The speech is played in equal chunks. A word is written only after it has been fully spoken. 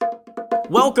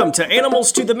Welcome to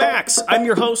Animals to the Max. I'm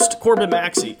your host, Corbin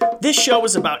Maxey. This show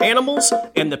is about animals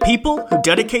and the people who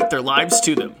dedicate their lives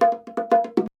to them.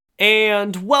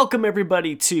 And welcome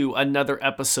everybody to another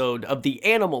episode of the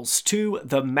Animals to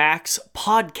the Max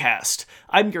podcast.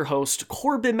 I'm your host,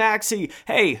 Corbin Maxey.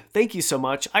 Hey, thank you so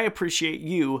much. I appreciate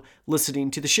you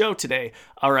listening to the show today.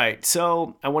 All right,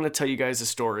 so I want to tell you guys a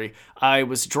story. I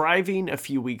was driving a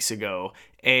few weeks ago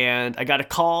and I got a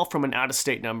call from an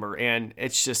out-of-state number, and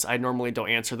it's just, I normally don't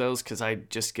answer those because I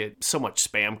just get so much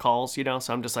spam calls,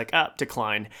 so I'm just like,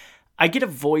 decline. I get a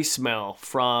voicemail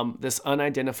from this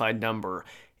unidentified number,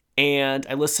 and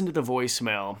I listen to the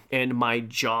voicemail, and my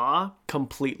jaw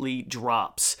completely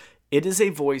drops. It is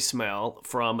a voicemail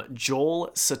from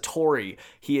Joel Sartore.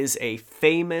 He is a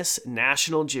famous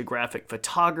National Geographic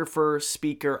photographer,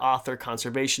 speaker, author,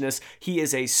 conservationist. He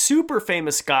is a super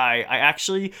famous guy. I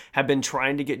actually have been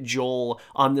trying to get Joel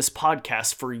on this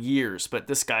podcast for years, but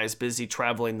this guy's busy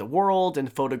traveling the world and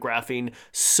photographing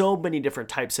so many different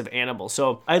types of animals.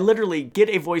 So I literally get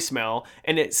a voicemail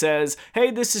and it says, "Hey,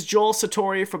 this is Joel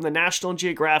Sartore from the National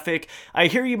Geographic. I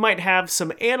hear you might have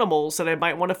some animals that I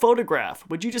might want to photograph.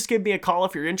 Would you just give me a call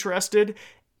if you're interested?"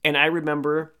 And I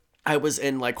remember I was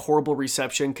in horrible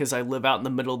reception because I live out in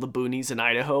the middle of the boonies in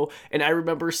Idaho. And I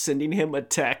remember sending him a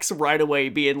text right away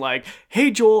being like, "Hey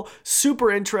Joel,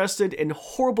 super interested in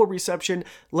horrible reception.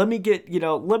 Let me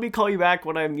call you back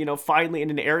when I'm, finally in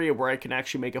an area where I can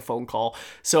actually make a phone call."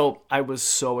 So I was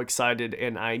so excited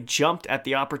and I jumped at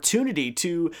the opportunity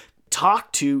to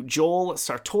talk to Joel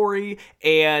Sartore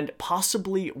and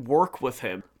possibly work with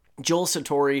him. Joel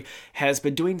Sartore has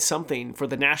been doing something for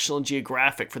the National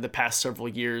Geographic for the past several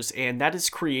years, and that is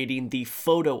creating the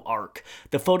Photo Ark.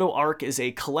 The Photo Ark is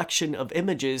a collection of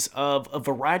images of a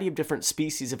variety of different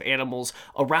species of animals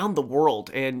around the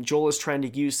world, and Joel is trying to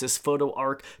use this Photo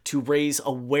Ark to raise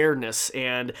awareness,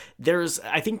 and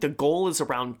I think the goal is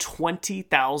around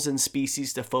 20,000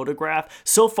 species to photograph.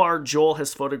 So far, Joel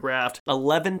has photographed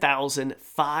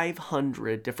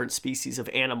 11,500 different species of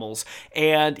animals,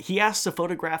 and he asked to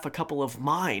photograph a couple of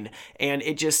mine, and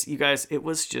it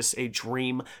was just a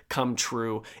dream come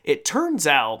true. It turns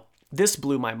out, this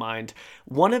blew my mind,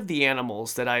 one of the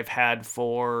animals that I've had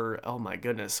for, oh my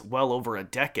goodness, well over a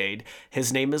decade,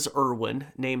 his name is Irwin,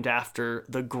 named after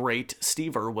the great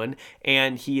Steve Irwin,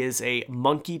 and he is a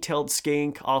monkey-tailed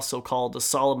skink, also called the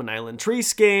Solomon Island tree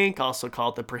skink, also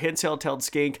called the prehensile-tailed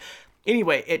skink.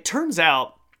 Anyway, it turns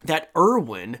out that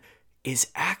Irwin is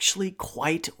actually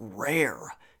quite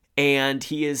rare. And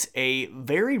he is a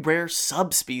very rare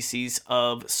subspecies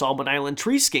of Solomon Island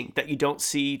tree skink that you don't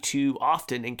see too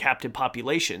often in captive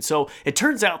population. So it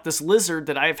turns out this lizard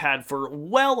that I've had for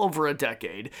well over a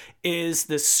decade is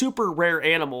this super rare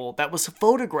animal that was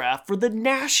photographed for the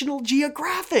National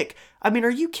Geographic. I mean,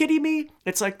 are you kidding me?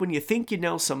 It's like when you think you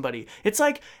know somebody. It's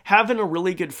like having a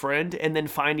really good friend and then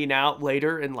finding out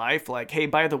later in life, like, "Hey,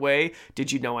 by the way,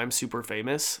 did you know I'm super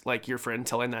famous?" Like your friend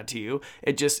telling that to you.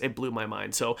 It blew my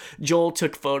mind. So Joel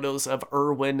took photos of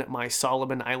Irwin, my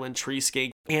Solomon Island tree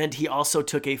skink, and he also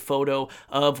took a photo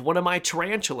of one of my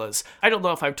tarantulas. I don't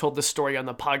know if I've told this story on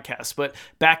the podcast, but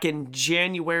back in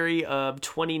January of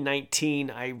 2019,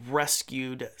 I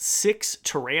rescued 6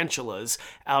 tarantulas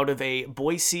out of a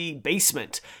Boise basement.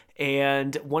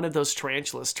 And one of those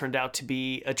tarantulas turned out to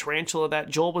be a tarantula that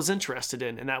Joel was interested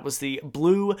in, and that was the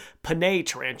blue Panay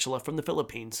tarantula from the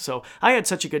Philippines. So I had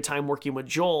such a good time working with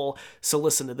Joel, so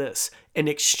listen to this. In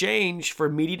exchange for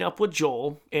meeting up with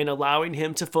Joel and allowing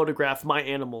him to photograph my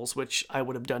animals, which I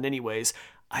would have done anyways,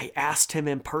 I asked him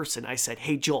in person. I said,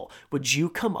 "Hey, Joel, would you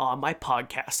come on my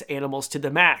podcast, Animals to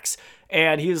the Max?"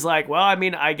 And he was like, "Well, I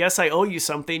mean, I guess I owe you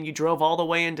something. You drove all the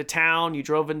way into town. You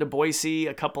drove into Boise,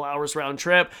 a couple hours round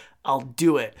trip. I'll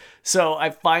do it." So I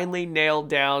finally nailed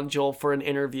down Joel for an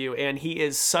interview, and he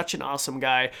is such an awesome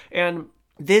guy. And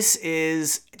this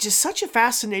is just such a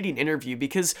fascinating interview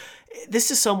because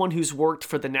this is someone who's worked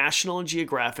for the National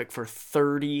Geographic for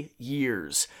 30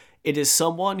 years. It is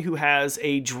someone who has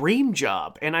a dream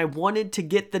job, and I wanted to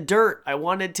get the dirt. I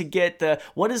wanted to get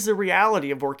what is the reality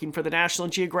of working for the National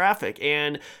Geographic?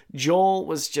 And Joel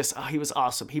was he was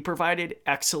awesome. He provided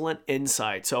excellent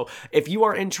insight. So if you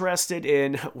are interested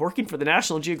in working for the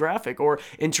National Geographic or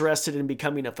interested in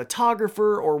becoming a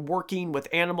photographer or working with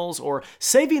animals or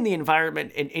saving the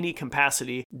environment in any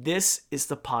capacity, this is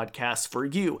the podcast for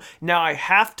you. Now, I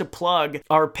have to plug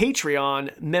our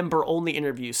Patreon member-only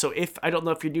interview. So I don't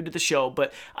know if you're new to the show,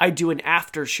 but I do an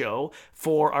after show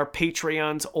for our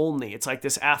Patreons only. It's like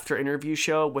this after interview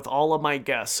show with all of my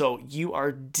guests. So you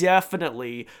are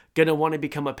definitely going to want to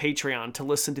become a Patreon to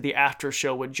listen to the after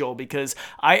show with Joel, because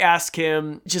I ask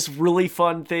him just really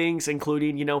fun things,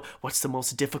 including, what's the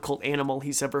most difficult animal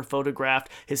he's ever photographed,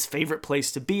 his favorite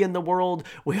place to be in the world.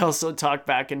 We also talk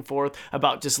back and forth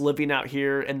about just living out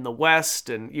here in the West.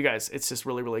 And you guys, it's just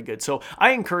really, really good. So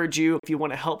I encourage you, if you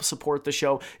want to help support the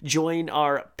show, join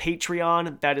our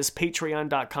Patreon. That is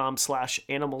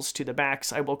patreon.com/animals to the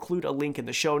max. I will include a link in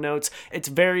the show notes. It's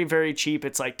very, very cheap.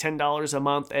 It's like $10 a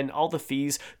month, and all the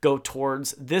fees go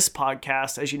towards this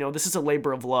podcast. As you know, this is a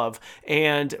labor of love,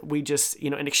 and we just,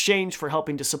 in exchange for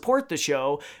helping to support the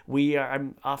show,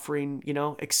 I'm offering,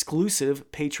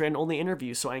 exclusive Patreon only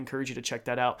interviews. So I encourage you to check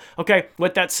that out. Okay,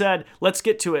 with that said, let's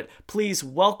get to it. Please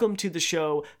welcome to the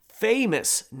show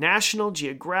famous National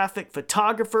Geographic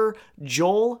photographer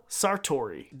Joel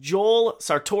Sartore. Joel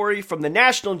Sartore from the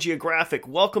National Geographic,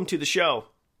 welcome to the show.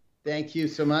 Thank you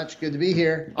so much. Good to be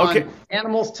here. Okay. On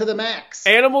Animals to the Max.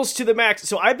 Animals to the Max.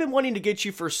 So I've been wanting to get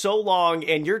you for so long,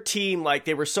 and your team,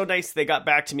 they were so nice they got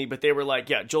back to me, but they were like,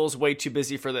 yeah, Joel's way too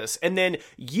busy for this. And then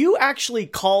you actually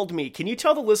called me. Can you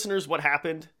tell the listeners what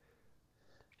happened?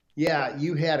 Yeah,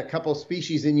 you had a couple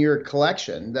species in your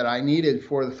collection that I needed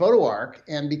for the photo arc.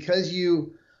 And because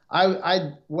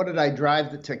what did I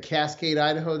drive to Cascade,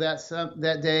 Idaho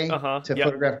that day to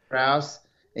photograph grouse?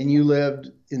 And you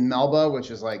lived in Melba, which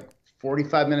is like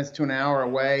 45 minutes to an hour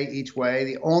away each way.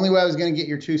 The only way I was going to get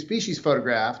your two species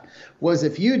photographed was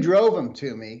if you drove them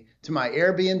to me, to my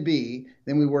Airbnb.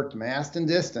 Then we worked masked and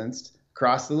distanced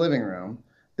across the living room.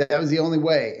 That was the only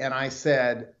way. And I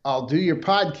said, I'll do your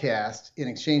podcast in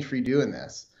exchange for you doing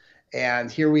this. And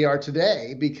here we are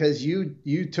today, because you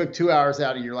took 2 hours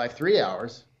out of your life, 3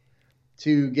 hours,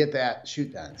 to get that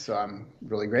shoot done. So I'm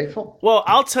really grateful. Well,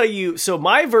 I'll tell you, so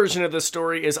my version of the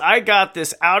story is I got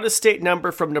this out-of-state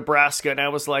number from Nebraska, and I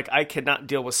was like, I cannot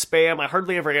deal with spam. I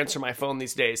hardly ever answer my phone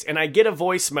these days. And I get a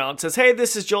voicemail. It says, hey,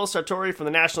 this is Joel Sartore from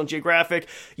the National Geographic.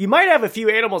 You might have a few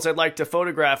animals I'd like to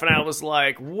photograph. And I was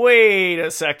like, wait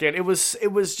a second. It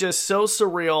was just so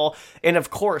surreal. And of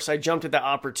course, I jumped at that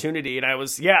opportunity, and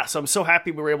so I'm so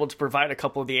happy we were able to provide a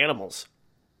couple of the animals.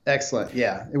 Excellent.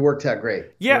 Yeah, it worked out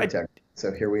great. Yeah.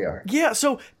 So here we are. Yeah,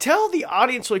 so tell the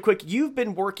audience really quick, you've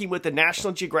been working with the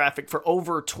National Geographic for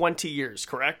over 20 years,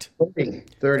 correct?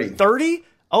 30. 30?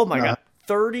 Oh my God,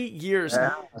 30 years.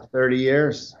 Yeah, 30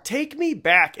 years. Take me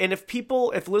back, and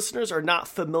if listeners are not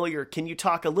familiar, can you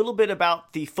talk a little bit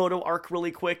about the photo arc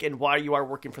really quick and why you are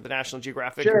working for the National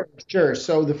Geographic? Sure.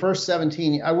 So the first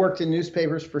 17, I worked in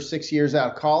newspapers for 6 years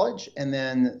out of college, and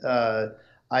then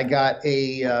I got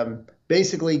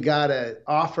basically got an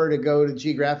offer to go to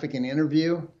Geographic and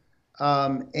interview.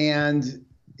 And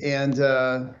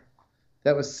that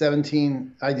was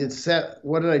 17.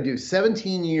 What did I do?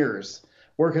 17 years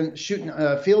shooting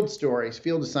field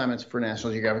assignments for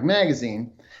National Geographic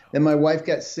magazine. Then my wife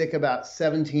got sick about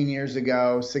 16 years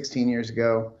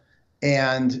ago,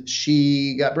 and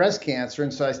she got breast cancer.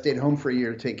 And so I stayed home for a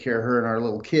year to take care of her and our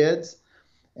little kids.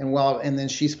 And then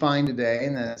she's fine today,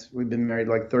 and we've been married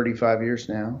like 35 years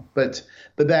now. But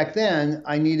back then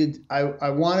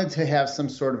I wanted to have some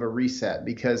sort of a reset,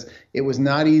 because it was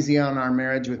not easy on our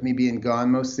marriage with me being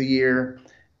gone most of the year.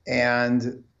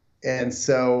 And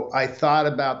so I thought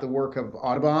about the work of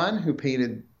Audubon, who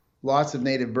painted lots of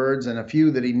native birds and a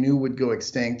few that he knew would go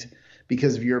extinct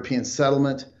because of European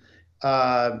settlement.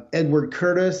 Edward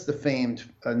Curtis, the famed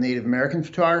Native American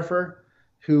photographer,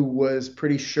 who was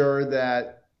pretty sure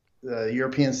that the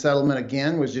European settlement,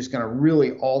 again, was just going to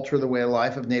really alter the way of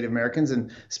life of Native Americans,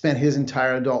 and spent his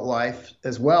entire adult life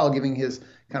as well giving his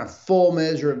kind of full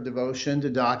measure of devotion to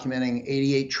documenting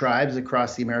 88 tribes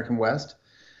across the American West,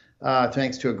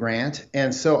 thanks to a grant.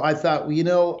 And so I thought,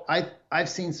 I've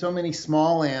seen so many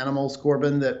small animals,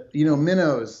 Corbin, that,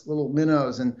 minnows, little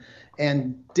minnows,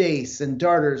 and dace and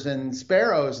darters and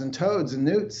sparrows and toads and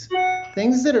newts,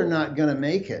 things that are not going to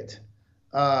make it.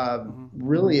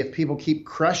 Really, if people keep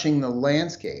crushing the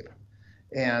landscape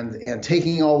and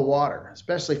taking all the water,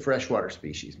 especially freshwater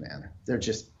species, man,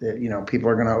 people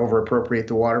are going to over appropriate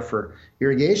the water for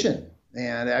irrigation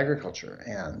and agriculture.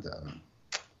 And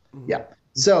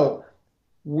so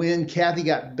when Kathy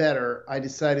got better, I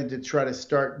decided to try to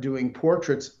start doing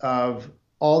portraits of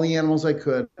all the animals I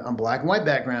could on black and white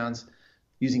backgrounds,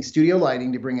 using studio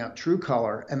lighting to bring out true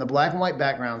color. And the black and white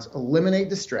backgrounds eliminate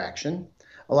distraction,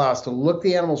 allow us to look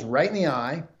the animals right in the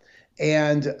eye,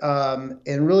 and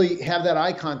really have that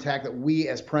eye contact that we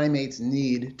as primates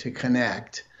need to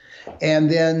connect. And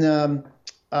then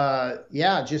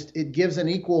yeah, just it gives an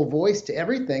equal voice to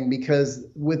everything because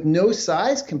with no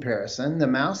size comparison, the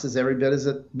mouse is every bit as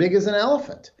big as an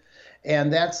elephant.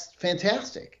 And that's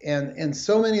fantastic. And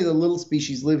so many of the little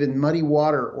species live in muddy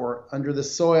water or under the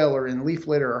soil or in leaf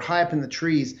litter or high up in the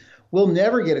trees. We'll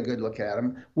never get a good look at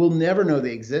them. We'll never know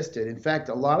they existed. In fact,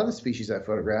 a lot of the species I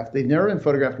photographed, they've never been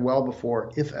photographed well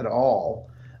before, if at all,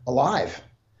 alive.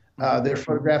 They're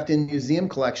photographed in museum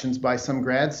collections by some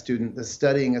grad student that's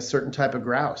studying a certain type of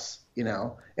grouse,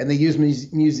 and they use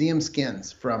museum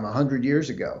skins from 100 years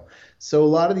ago. So a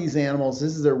lot of these animals,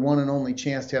 this is their one and only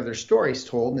chance to have their stories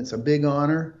told, and it's a big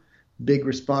honor, big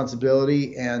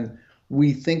responsibility, and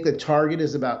we think the target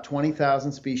is about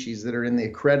 20,000 species that are in the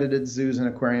accredited zoos and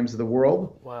aquariums of the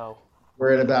world. Wow.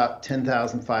 We're at about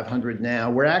 10,500 now.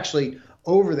 We're actually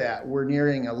over that. We're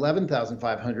nearing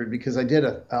 11,500 because I did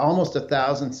almost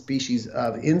 1,000 species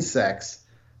of insects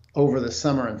over the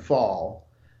summer and fall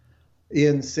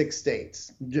in 6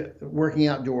 states, working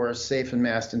outdoors, safe and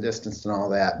masked and distanced and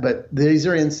all that. But these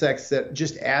are insects that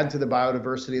just add to the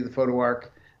biodiversity of the photo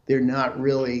arc. They're not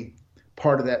really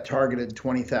part of that targeted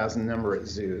 20,000 number at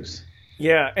zoos.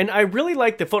 Yeah, and I really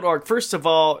like the photo arc. First of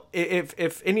all,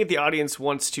 if any of the audience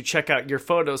wants to check out your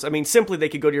photos, I mean, simply they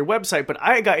could go to your website, but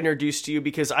I got introduced to you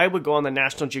because I would go on the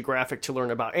National Geographic to learn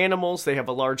about animals. They have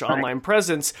a large online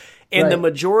presence, and the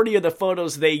majority of the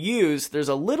photos they use, there's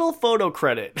a little photo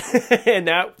credit, and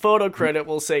that photo credit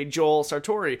will say Joel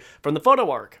Sartore from the photo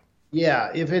arc.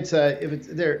 Yeah, if it's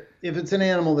an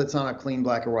animal that's on a clean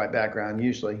black or white background,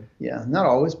 usually, yeah, not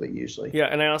always, but usually. Yeah,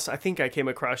 and I think I came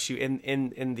across you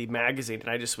in the magazine, and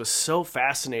I just was so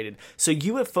fascinated. So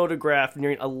you have photographed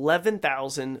nearly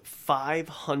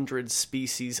 11,500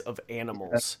 species of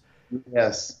animals.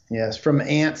 Yes, from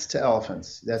ants to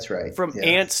elephants. That's right. From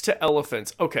ants to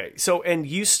elephants. Okay, so and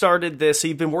you started this. So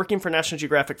you've been working for National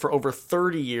Geographic for over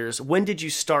 30 years. When did you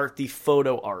start the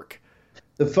photo arc?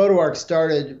 The photo arc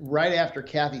started right after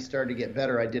Kathy started to get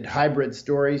better. I did hybrid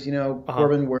stories,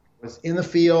 Corbin, where I was in the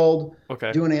field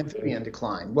doing amphibian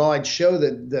decline. Well, I'd show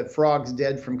the frogs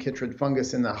dead from chytrid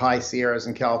fungus in the high Sierras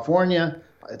in California.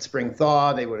 At spring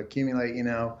thaw, they would accumulate,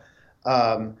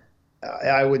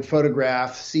 I would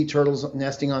photograph sea turtles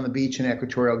nesting on the beach in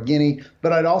Equatorial Guinea,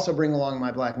 but I'd also bring along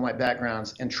my black and white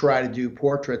backgrounds and try to do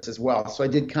portraits as well. So I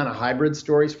did kind of hybrid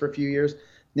stories for a few years.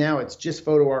 Now it's just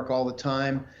photo arc all the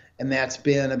time. And that's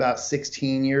been about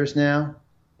 16 years now.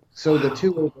 So the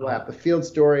two overlap, the field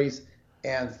stories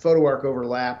and photo arc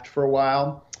overlapped for a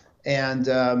while. And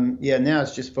now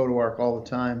it's just photo arc all the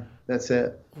time. That's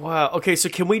it. Wow. Okay, so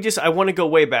I want to go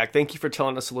way back. Thank you for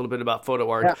telling us a little bit about photo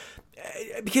arc. Yeah.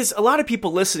 Because a lot of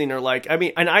people listening are like,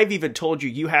 and I've even told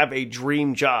you have a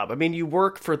dream job. I mean, you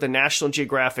work for the National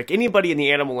Geographic. Anybody in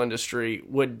the animal industry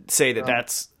would say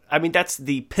that's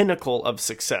the pinnacle of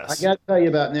success. I got to tell you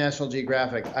about National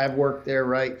Geographic. I've worked there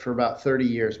for about 30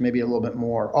 years, maybe a little bit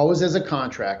more, always as a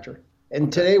contractor.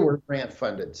 And today we're grant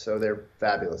funded, so they're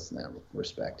fabulous in that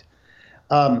respect.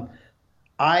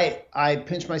 I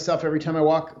pinch myself every time I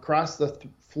walk across the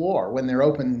floor when they're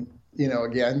open,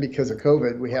 again, because of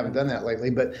COVID. We haven't done that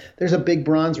lately, but there's a big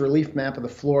bronze relief map of the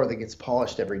floor that gets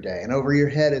polished every day. And over your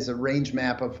head is a range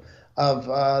map of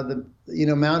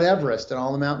Mount Everest and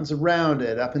all the mountains around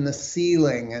it, up in the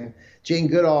ceiling, and Jane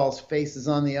Goodall's face is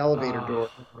on the elevator door,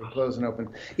 they close and open.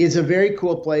 It's a very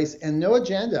cool place and no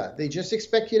agenda. They just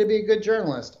expect you to be a good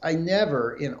journalist. I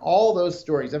never, in all those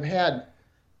stories, I've had,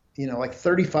 like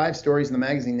 35 stories in the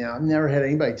magazine now. I've never had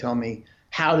anybody tell me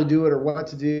how to do it or what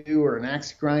to do or an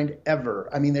axe to grind ever.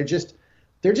 I mean, they're just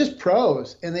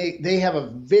pros, and they have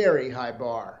a very high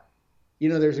bar.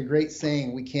 There's a great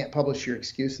saying, we can't publish your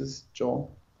excuses,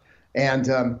 Joel.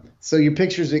 And so your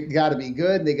pictures got to be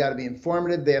good. They got to be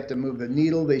informative. They have to move the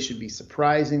needle. They should be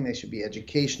surprising. They should be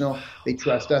educational. They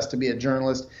trust us to be a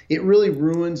journalist. It really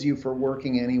ruins you for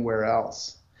working anywhere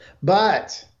else.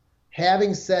 But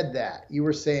having said that, you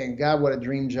were saying, God, what a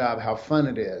dream job, how fun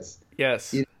it is.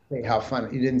 Yes. You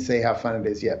didn't say how fun it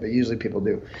is yet, but usually people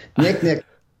do.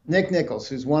 Nick Nichols,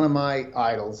 who's one of my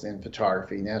idols in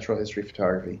photography, natural history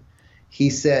photography, he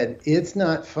said, it's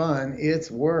not fun, it's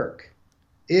work.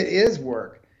 It is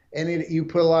work. And you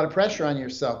put a lot of pressure on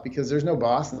yourself because there's no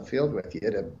boss in the field with you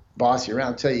to boss you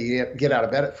around, tell you get out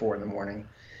of bed at 4 in.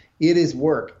 It is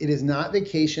work. It is not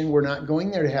vacation. We're not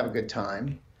going there to have a good time.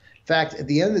 In fact, at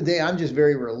the end of the day, I'm just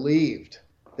very relieved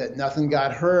that nothing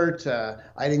got hurt.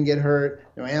 I didn't get hurt.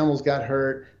 No animals got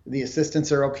hurt. The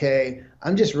assistants are okay.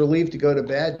 I'm just relieved to go to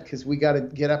bed because we got to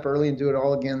get up early and do it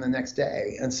all again the next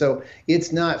day. And so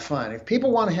it's not fun. If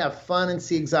people want to have fun and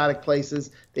see exotic places,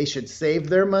 they should save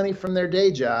their money from their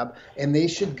day job and they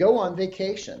should go on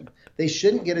vacation. They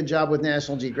shouldn't get a job with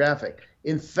National Geographic.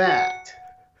 In fact,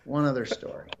 one other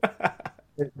story.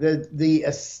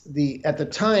 The at the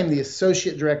time, the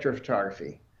associate director of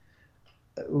photography,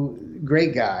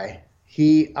 great guy.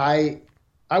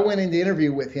 I went into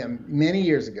interview with him many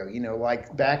years ago,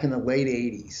 like back in the late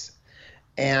 80s.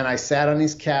 And I sat on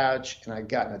his couch, and I'd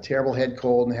gotten a terrible head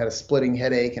cold and had a splitting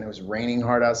headache, and it was raining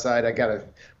hard outside. I got a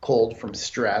cold from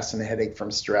stress and a headache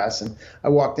from stress. And I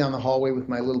walked down the hallway with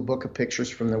my little book of pictures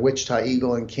from the Wichita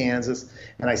Eagle in Kansas,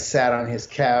 and I sat on his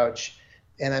couch.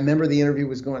 And I remember the interview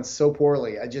was going so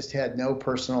poorly. I just had no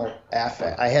personal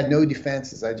affect. I had no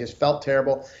defenses. I just felt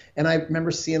terrible. And I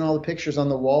remember seeing all the pictures on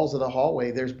the walls of the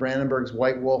hallway. There's Brandenburg's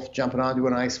White Wolf jumping onto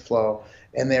an ice floe,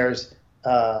 and there's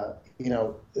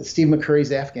Steve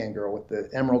McCurry's Afghan Girl with the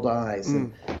emerald eyes.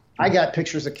 And I got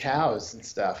pictures of cows and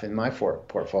stuff in my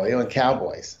portfolio, and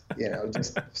cowboys,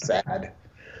 just sad.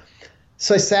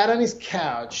 So I sat on his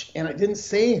couch, and I didn't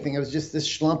say anything. It was just this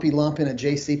schlumpy lump in a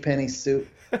JCPenney suit.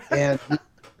 And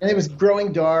it was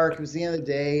growing dark. It was the end of the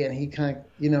day, and he kind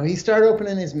of, he started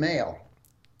opening his mail,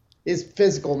 his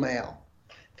physical mail.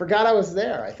 Forgot I was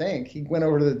there, I think. He went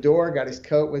over to the door, got his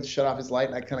coat, shut off his light,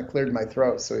 and I kind of cleared my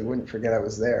throat so he wouldn't forget I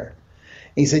was there.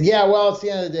 He said, yeah, well, it's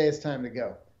the end of the day. It's time to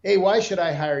go. Hey, why should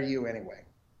I hire you anyway?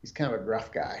 He's kind of a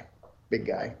gruff guy, big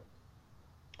guy.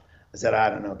 I said, I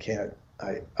don't know, Kent.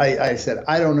 I said,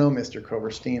 I don't know, Mr.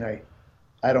 Koverstein.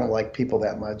 I don't like people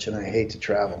that much, and I hate to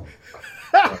travel.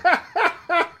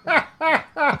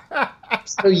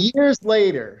 So years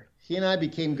later, he and I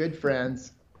became good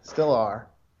friends, still are.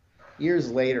 Years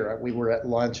later, we were at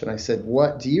lunch, and I said,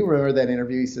 what, do you remember that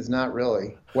interview? He says, not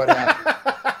really. What happened?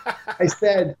 I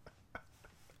said,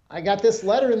 I got this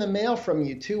letter in the mail from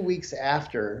you 2 weeks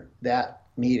after that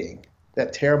meeting,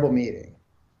 that terrible meeting,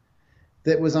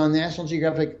 that was on National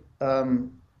Geographic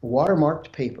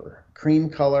watermarked paper, cream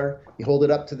color. You hold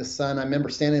it up to the sun. I remember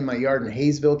standing in my yard in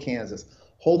Hayesville, Kansas,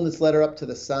 holding this letter up to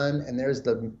the sun, and there's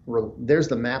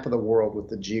the map of the world with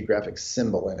the geographic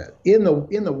symbol in it, in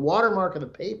the watermark of the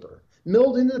paper,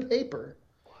 milled into the paper.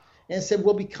 And it said,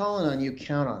 we'll be calling on you,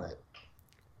 count on it.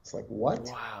 It's like, what?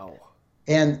 Wow.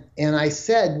 And I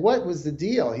said, what was the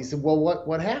deal? He said, well,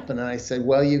 what happened? And I said,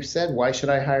 well, you said, why should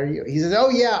I hire you? He said, oh,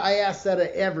 yeah, I asked that of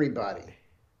everybody.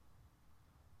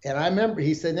 And I remember,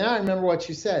 he said, now I remember what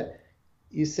you said.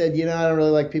 You said, I don't really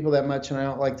like people that much, and I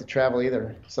don't like to travel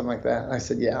either, something like that. And I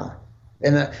said, yeah.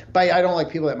 And but I don't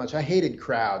like people that much. I hated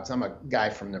crowds. I'm a guy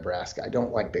from Nebraska. I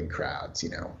don't like big crowds,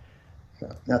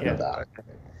 nothing about it.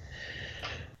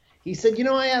 He said,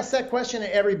 I asked that question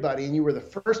to everybody, and you were the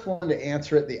first one to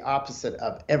answer it the opposite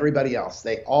of everybody else.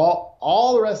 They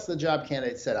all the rest of the job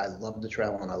candidates said, I love to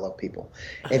travel and I love people.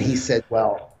 And he said,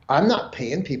 well, I'm not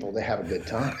paying people to have a good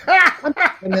time. I'm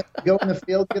paying them to go in the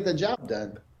field and get the job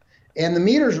done. And the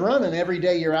meter's running every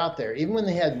day you're out there, even when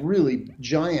they had really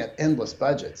giant, endless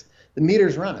budgets. The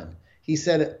meter's running. He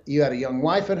said you had a young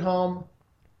wife at home.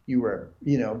 You were,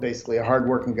 basically a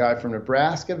hardworking guy from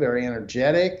Nebraska, very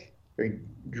energetic, very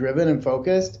driven and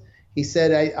focused. He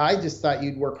said, I just thought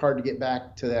you'd work hard to get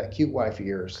back to that cute wife of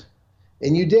yours.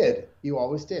 And you did. You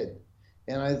always did.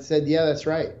 And I said, yeah, that's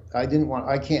right. I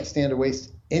can't stand to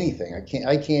waste anything. I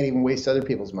can't even waste other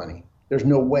people's money. There's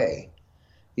no way.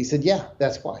 He said, yeah,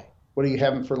 that's why. What are you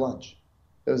having for lunch?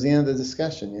 That was the end of the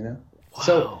discussion, Wow.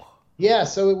 So, yeah,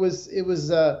 so it was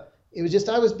just,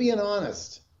 I was being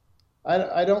honest.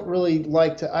 I don't really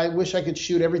like to, I wish I could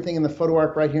shoot everything in the photo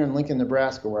arc right here in Lincoln,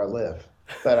 Nebraska, where I live,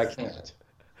 but I can't.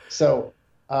 So,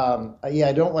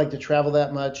 I don't like to travel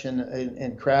that much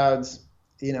in crowds,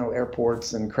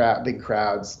 airports and big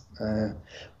crowds.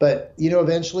 But,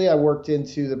 eventually I worked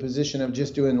into the position of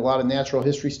just doing a lot of natural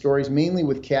history stories, mainly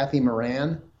with Kathy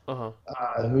Moran,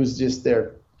 who's just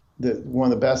one of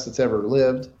the best that's ever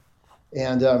lived.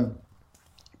 And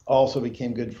also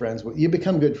became good friends with, you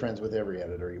become good friends with every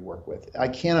editor you work with. I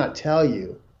cannot tell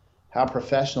you how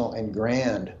professional and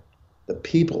grand the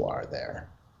people are there.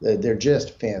 They're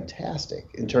just fantastic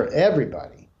in terms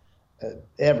everybody.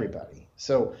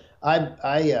 So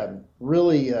I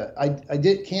really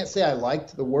can't say I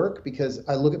liked the work, because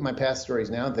I look at my past stories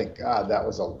now and think, God, that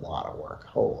was a lot of work.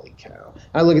 Holy cow!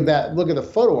 I look at the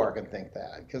photo arc and think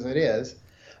that, because it is.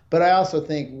 But I also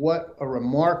think what a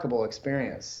remarkable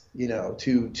experience,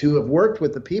 to have worked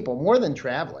with the people, more than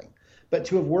traveling, but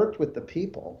to have worked with the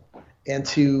people, and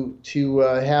to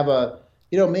have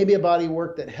maybe a body of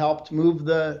work that helped move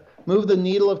the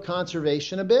needle of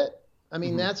conservation a bit. I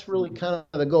mean, that's really kind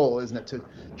of the goal, isn't it? To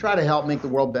try to help make the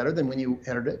world better than when you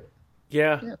entered it.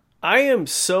 Yeah. I am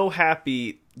so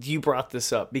happy you brought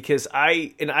this up, because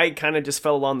I kind of just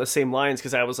fell along the same lines,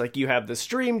 because I was like, you have this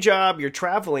dream job, you're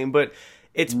traveling, but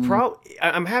It's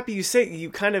I'm happy you say you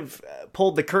kind of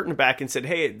pulled the curtain back and said,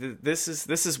 "Hey, this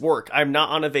is work. I'm not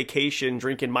on a vacation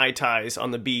drinking Mai Tais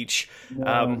on the beach." No.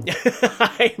 I'm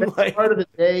like, Part of the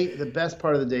day, the best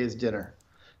part of the day is dinner,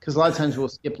 because a lot of times we'll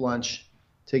skip lunch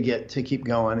to keep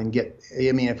going and get.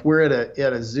 I mean, if we're at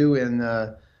a zoo in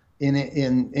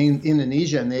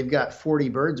Indonesia and they've got 40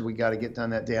 birds we got to get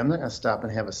done that day, I'm not going to stop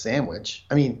and have a sandwich.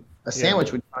 I mean, a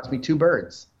sandwich would cost me 2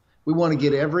 birds. We want to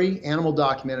get every animal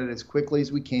documented as quickly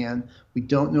as we can. We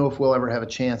don't know if we'll ever have a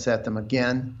chance at them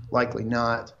again. Likely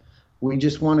not. We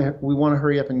just want to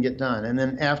hurry up and get done. And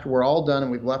then after we're all done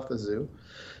and we've left the zoo,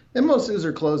 and most zoos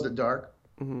are closed at dark.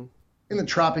 Mm-hmm. In the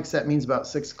tropics, that means about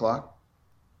 6 o'clock.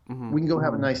 Mm-hmm. We can go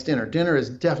have a nice dinner. Dinner is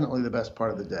definitely the best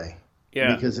part of the day.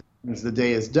 Yeah. Because it means the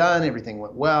day is done, everything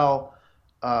went well,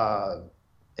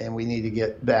 and we need to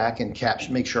get back and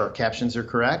make sure our captions are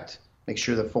correct. Make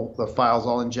sure the file's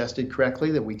all ingested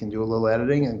correctly, that we can do a little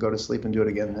editing and go to sleep and do it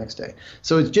again the next day.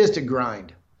 So it's just a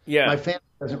grind. Yeah. My family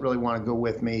doesn't really want to go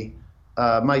with me.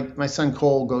 My son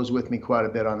Cole goes with me quite a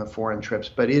bit on the foreign trips,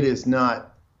 but it's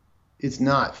not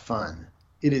fun.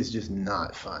 It is just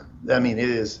not fun. I mean, it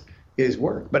is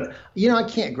work. But, I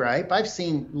can't gripe. I've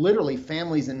seen literally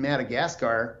families in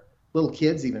Madagascar, little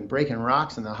kids even, breaking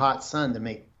rocks in the hot sun to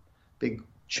make big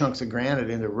chunks of granite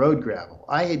into road gravel.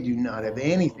 I do not have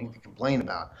anything to complain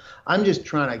about. I'm just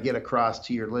trying to get across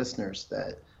to your listeners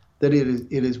that it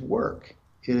is work.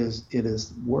 It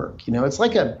is work. It's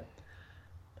like a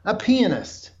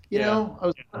pianist.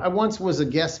 I once was a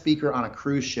guest speaker on a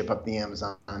cruise ship up the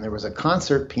Amazon, and there was a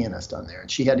concert pianist on there,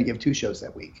 and she had to give 2 shows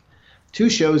that week. 2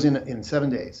 shows in 7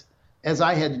 days, as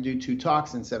I had to do 2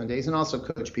 talks in 7 days and also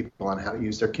coach people on how to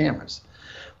use their cameras.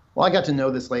 Well, I got to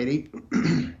know this lady.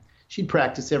 She'd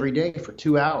practice every day for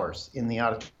 2 hours in the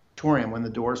auditorium when the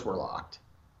doors were locked.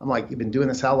 I'm like, "You've been doing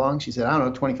this how long?" She said, "I don't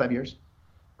know, 25 years.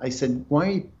 I said,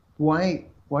 why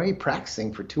are you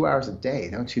practicing for 2 hours a day?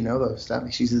 Don't you know those stuff?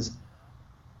 She says,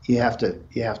 you have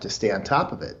to stay on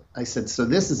top of it. I said, "So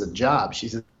this is a job?" She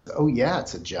said, "Oh yeah,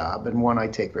 it's a job, and one I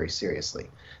take very seriously."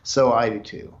 So I do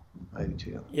too.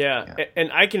 Yeah.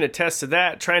 And I can attest to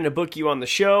that, trying to book you on the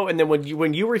show. And then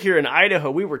when you were here in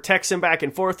Idaho, we were texting back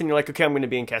and forth, and you're like, "Okay, I'm going to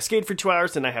be in Cascade for 2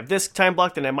 hours, and I have this time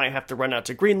blocked, and I might have to run out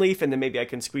to Greenleaf, and then maybe I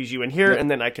can squeeze you in here, and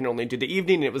then I can only do the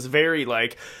evening." And it was very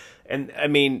like, and I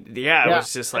mean, it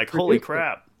was just like, holy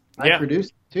crap. I produce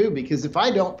it too, because if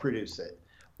I don't produce it,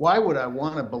 why would I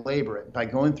want to belabor it by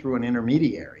going through an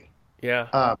intermediary?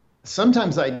 Yeah.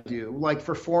 Sometimes I do, like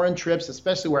for foreign trips,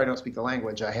 especially where I don't speak the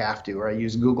language, I have to, or I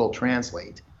use Google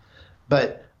Translate.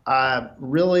 But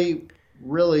really,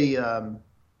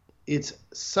 it's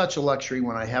such a luxury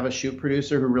when I have a shoot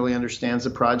producer who really understands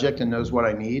the project and knows what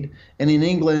I need. And in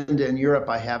England and Europe,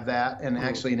 I have that, and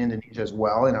actually in Indonesia as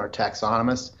well, in our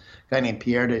taxonomist, a guy named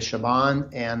Pierre de Chaban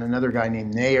and another guy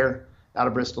named Nair out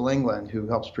of Bristol, England, who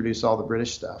helps produce all the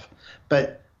British stuff.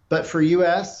 But for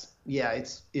US, yeah,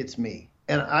 it's me.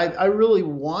 And I really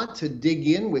want to dig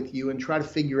in with you and try to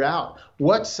figure out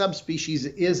what subspecies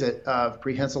is it of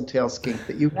prehensile tail skink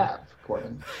that you have,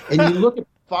 Corbin. And you look at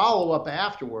follow-up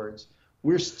afterwards,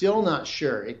 we're still not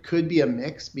sure. It could be a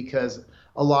mix, because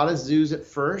a lot of zoos at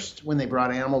first, when they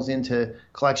brought animals into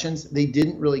collections, they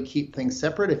didn't really keep things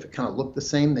separate. If it kind of looked the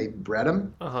same, they bred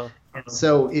them.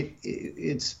 So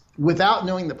it's without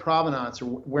knowing the provenance or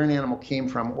where an animal came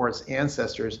from or its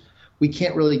ancestors, we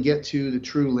can't really get to the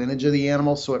true lineage of the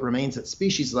animal, so it remains at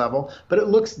species level, but it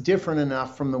looks different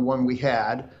enough from the one we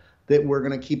had that we're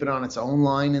going to keep it on its own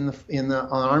line on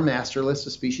our master list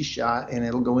of species shot, and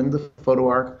it'll go into the photo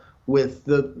arc with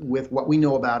what we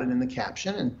know about it in the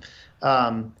caption.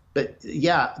 And but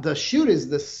yeah, the shoot is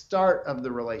the start of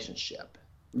the relationship.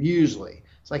 Usually,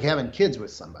 it's like having kids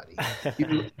with somebody.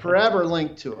 You're forever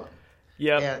linked to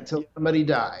them, until somebody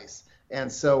dies. And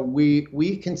so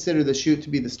we consider the shoot to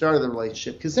be the start of the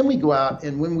relationship, because then we go out,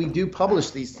 and when we do publish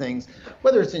these things,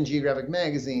 whether it's in Geographic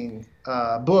Magazine,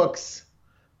 books,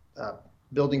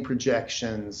 building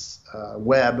projections,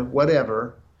 web,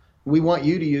 whatever, we want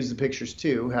you to use the pictures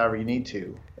too, however you need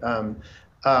to.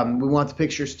 We want the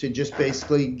pictures to just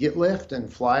basically get lift and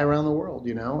fly around the world,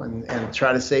 and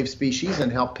try to save species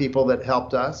and help people that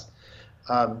helped us.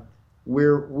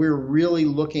 We're really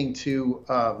looking to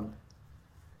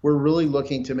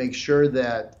make sure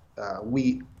that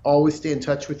we always stay in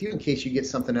touch with you in case you get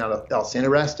something else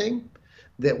interesting,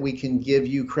 that we can give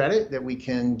you credit, that we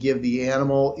can give the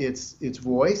animal its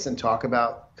voice and talk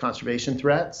about conservation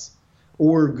threats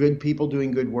or good people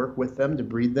doing good work with them to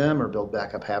breed them or build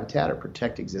backup habitat or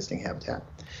protect existing habitat.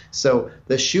 So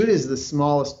the shoot is the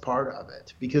smallest part of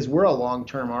it, because we're a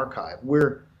long-term archive.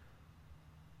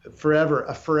 a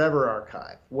forever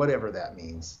archive, whatever that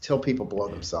means, till people blow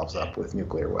themselves up with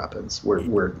nuclear weapons. We're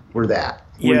that.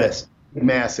 We're this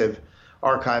massive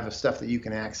archive of stuff that you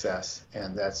can access,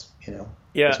 and that's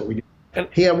that's what we do. And,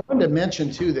 hey, I wanted to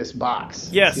mention too this box.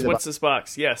 Yes, what's this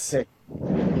box? Yes. Okay.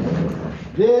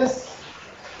 This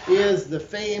is the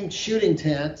famed shooting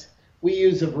tent. We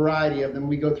use a variety of them.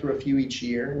 We go through a few each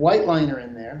year. White liner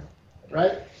in there,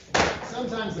 right?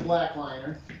 Sometimes the black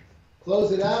liner.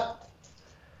 Close it up.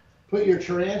 Put your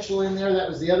tarantula in there. That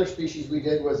was the other species we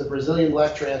did, was a Brazilian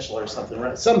black tarantula or something,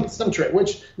 right?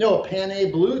 A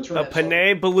Panay blue tarantula. A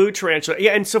Panay blue tarantula.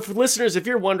 Yeah, and so for listeners, if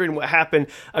you're wondering what happened,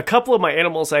 a couple of my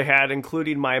animals I had,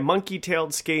 including my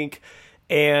monkey-tailed skink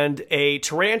and a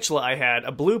tarantula I had,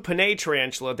 a blue Panay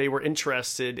tarantula, they were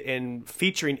interested in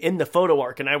featuring in the photo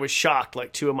arc, and I was shocked,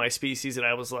 like two of my species, and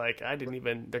I was like,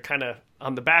 they're kind of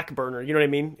on the back burner, you know what I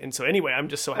mean? And so anyway, I'm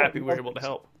just so happy we were able to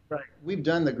help. Right. We've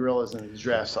done the gorillas and the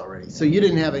giraffes already. So you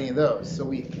didn't have any of those. So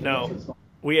we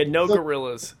had no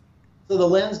gorillas. So the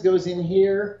lens goes in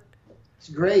here. It's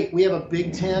great. We have a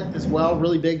big tent as well,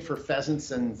 really big for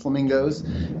pheasants and flamingos.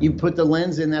 You put the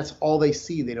lens in, that's all they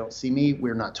see. They don't see me.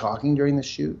 We're not talking during the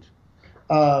shoot.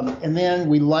 And then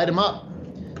we light them up.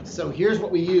 So here's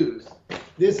what we use.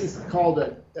 This is called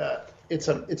it's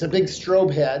a big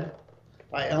strobe head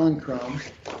by Elinchrom.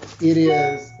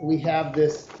 We have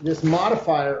this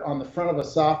modifier on the front of a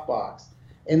softbox,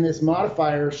 and this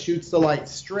modifier shoots the light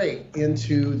straight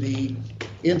into the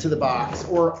box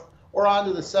or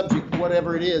onto the subject,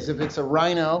 whatever it is. If it's a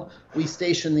rhino, we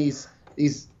station these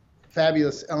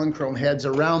fabulous Elinchrom heads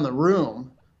around the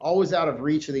room, always out of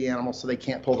reach of the animal so they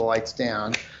can't pull the lights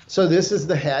down. So this is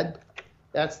the head.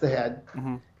 That's the head.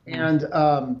 Mm-hmm. And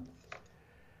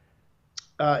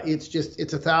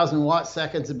it's 1,000 watt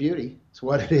seconds of beauty. It's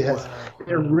what it is. Wow.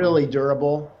 They're really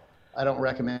durable. I don't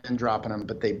recommend dropping them,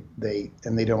 but they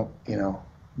don't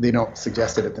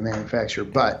suggest it at the manufacturer,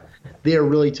 but they're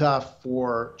really tough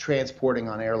for transporting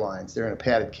on airlines. They're in a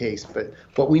padded case, but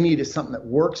what we need is something that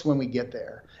works when we get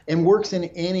there and works in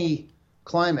any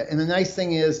climate. And the nice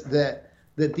thing is that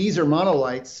these are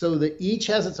monolights, so that each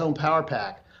has its own power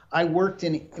pack.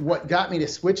 What got me to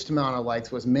switch to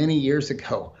monolights was many years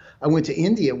ago. I went to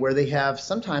India, where they have,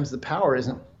 sometimes the power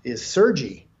is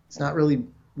surgy. It's not really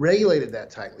regulated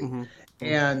that tightly. Mm-hmm.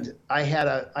 And I had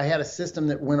a system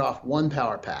that went off one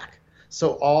power pack.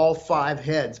 So all 5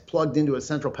 heads plugged into a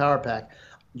central power pack.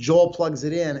 Joel plugs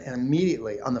it in, and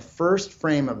immediately on the first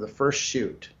frame of the first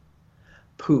shoot,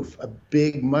 poof, a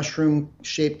big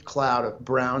mushroom-shaped cloud of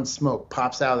brown smoke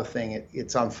pops out of the thing.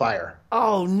 It's on fire.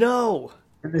 Oh, no.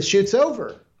 And the shoot's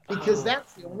over, because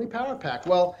that's the only power pack.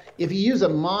 Well, if you use a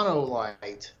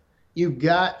monolight, you've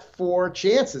got 4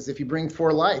 chances if you bring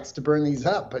 4 lights to burn these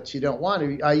up, but you don't want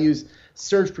to. I use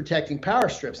surge protecting power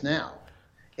strips now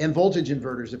and voltage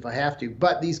inverters if I have to,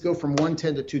 but these go from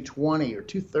 110 to 220 or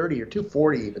 230 or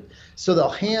 240 even. So they'll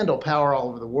handle power all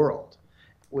over the world,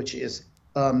 which is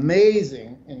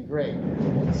amazing and great.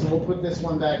 So we'll put this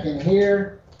one back in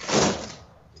here.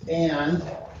 And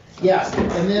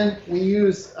then we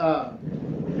use Nikon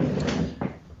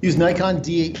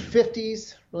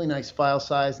D850s, really nice file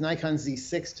size. Nikon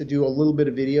Z6 to do a little bit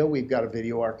of video. We've got a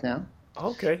video arc now.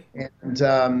 Okay.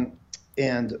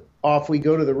 And off we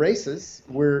go to the races,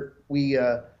 where we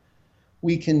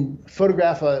can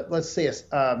photograph let's say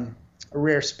a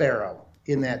rare sparrow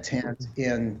in that tent.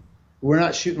 We're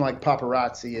not shooting like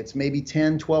paparazzi. It's maybe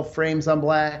 10, 12 frames on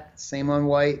black, same on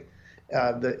white.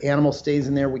 The animal stays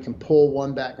in there. We can pull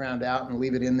one background out and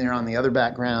leave it in there on the other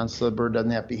background, so the bird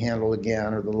doesn't have to be handled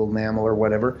again, or the little mammal or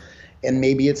whatever. And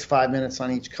maybe it's 5 minutes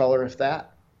on each color, if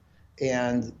that.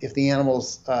 And if the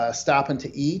animal's stopping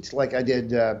to eat, like I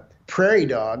did prairie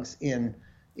dogs in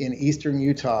eastern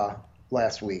Utah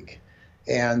last week.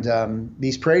 And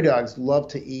these prairie dogs love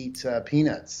to eat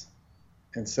peanuts.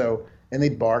 And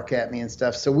they'd bark at me and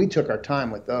stuff. So we took our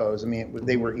time with those. I mean,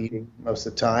 they were eating most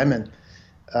of the time. And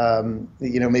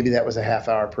maybe that was a half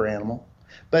hour per animal,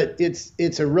 but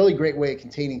it's a really great way of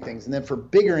containing things. And then for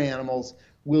bigger animals,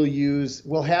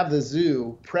 we'll have the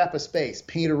zoo prep a space,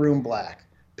 paint a room black,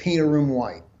 paint a room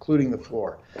white, including the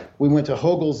floor. We went to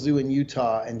Hogle Zoo in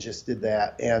Utah and just did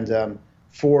that. And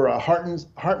for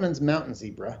Hartman's mountain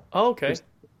zebra, okay,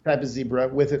 type of zebra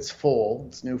with its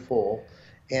new foal,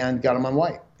 and got them on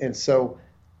white. And so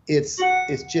it's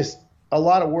just a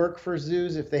lot of work for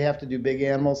zoos if they have to do big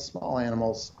animals. Small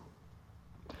animals,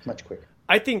 much quicker.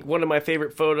 I think one of my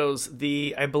favorite photos,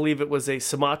 I believe it was a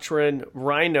Sumatran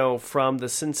rhino from the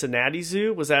Cincinnati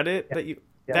Zoo. Was that it? Yeah.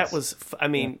 Yes. That was, I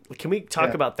mean, can we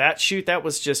talk about that shoot? That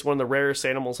was just one of the rarest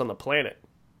animals on the planet.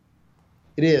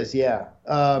 It is, yeah.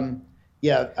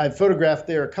 Yeah, I've photographed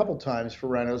there a couple times for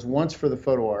rhinos, once for the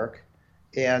photo arc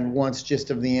and once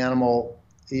just of the animal.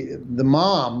 The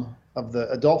mom of the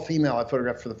adult female I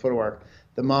photographed for the photo arc,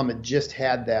 the mom had just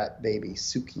had that baby,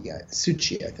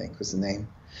 Suchi, I think was the name.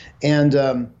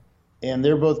 And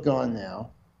they're both gone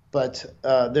now. But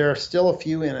there are still a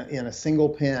few in a single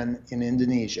pen in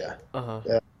Indonesia,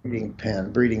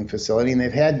 breeding facility, and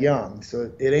they've had young,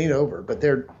 so it ain't over. But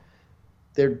they're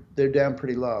down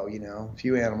pretty low, a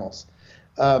few animals.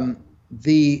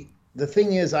 The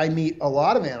thing is, I meet a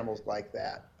lot of animals like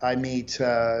that. I meet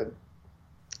a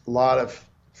lot of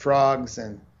frogs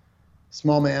and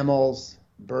small mammals,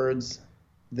 birds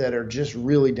that are just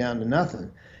really down to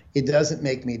nothing. It doesn't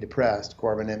make me depressed,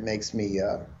 Corbin. It makes me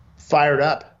fired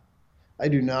up. I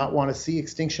do not want to see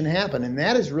extinction happen, and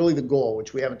that is really the goal,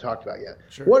 which we haven't talked about yet.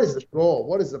 Sure. What is the goal?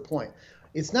 What is the point?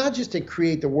 It's not just to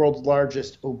create the world's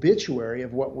largest obituary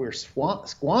of what we're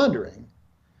squandering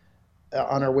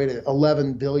on our way to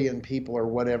 11 billion people or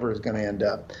whatever is going to end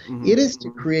up. Mm-hmm. It is to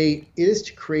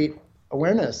create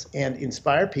awareness and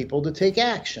inspire people to take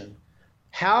action.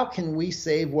 How can we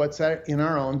save what's in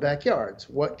our own backyards?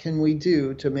 What can we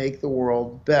do to make the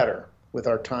world better with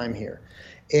our time here?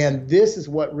 And this is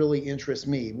what really interests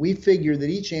me. We figure that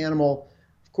each animal,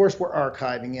 of course we're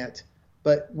archiving it,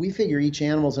 but we figure each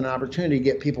animal is an opportunity to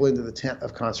get people into the tent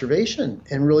of conservation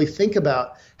and really think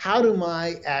about, how do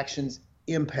my actions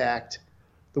impact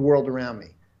the world around me?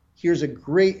 Here's a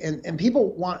great, and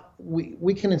people want,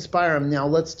 we can inspire them. Now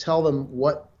let's tell them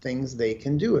what things they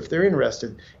can do if they're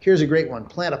interested. Here's a great one: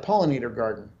 plant a pollinator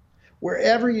garden.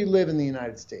 Wherever you live in the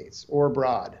United States or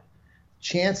abroad,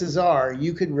 chances are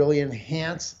you could really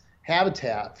enhance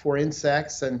habitat for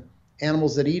insects and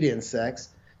animals that eat insects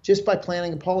just by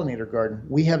planting a pollinator garden.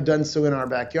 We have done so in our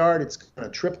backyard. It's going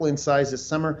to triple in size this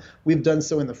summer. We've done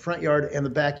so in the front yard and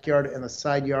the backyard and the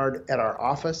side yard at our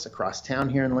office across town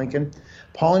here in Lincoln.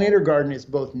 Pollinator garden is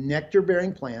both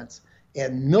nectar-bearing plants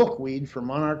and milkweed for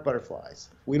monarch butterflies.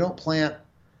 We don't plant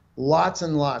lots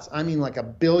and lots, I mean like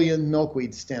 1 billion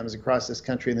milkweed stems across this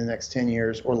country in the next 10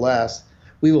 years or less.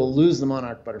 We will lose the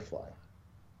monarch butterfly,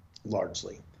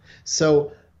 largely.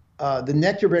 So the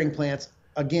nectar-bearing plants,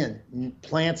 again,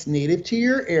 plants native to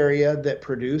your area that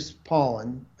produce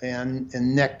pollen and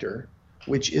nectar,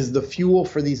 which is the fuel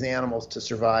for these animals to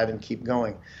survive and keep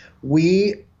going.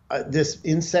 This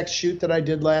insect shoot that I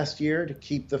did last year to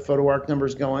keep the photo arc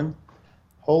numbers going,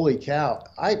 holy cow,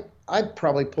 I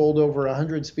probably pulled over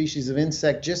 100 species of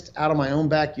insect just out of my own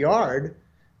backyard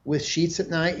with sheets at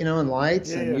night, and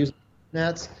lights using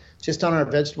nets, just on our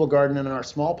vegetable garden and our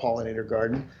small pollinator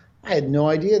garden. I had no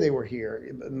idea they were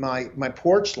here. My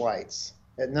porch lights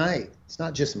at night, it's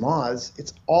not just moths,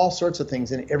 it's all sorts of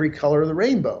things in every color of the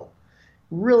rainbow.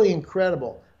 Really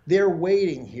incredible. They're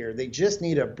waiting here. They just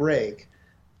need a break.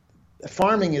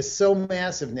 Farming is so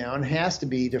massive now, and has to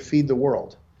be to feed the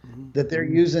world, that they're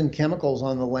using chemicals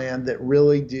on the land that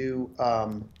really do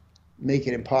make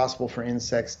it impossible for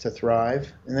insects to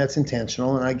thrive. And that's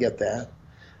intentional, and I get that.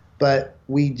 But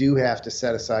we do have to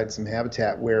set aside some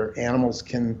habitat where animals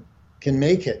can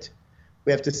make it.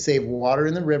 We have to save water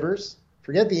in the rivers.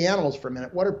 Forget the animals for a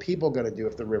minute. What are people going to do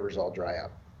if the rivers all dry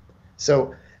up?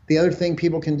 So the other thing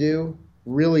people can do,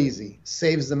 real easy,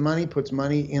 saves them money, puts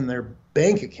money in their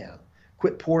bank account.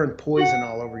 Quit pouring poison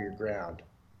all over your ground.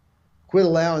 Quit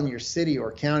allowing your city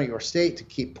or county or state to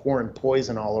keep pouring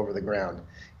poison all over the ground.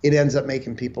 It ends up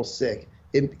making people sick.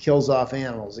 It kills off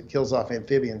animals. It kills off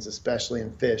amphibians, especially,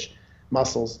 and fish,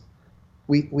 mussels.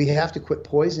 We have to quit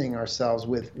poisoning ourselves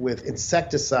with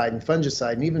insecticide and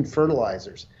fungicide and even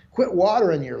fertilizers. Quit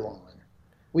watering your lawn.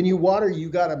 When you water, you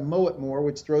got to mow it more,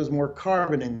 which throws more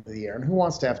carbon into the air. And who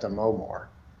wants to have to mow more?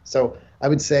 So I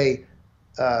would say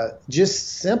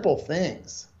just simple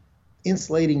things.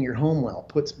 Insulating your home well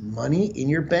puts money in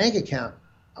your bank account.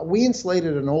 We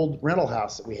insulated an old rental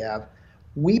house that we have.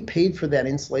 We paid for that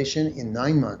insulation in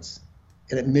 9 months,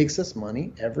 and it makes us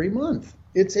money every month.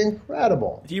 It's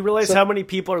incredible. Do you realize how many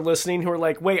people are listening who are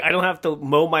like, wait, I don't have to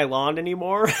mow my lawn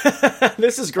anymore?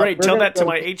 This is great. Tell that to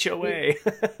my HOA.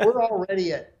 We're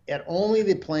already at only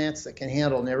the plants that can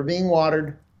handle never being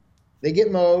watered. They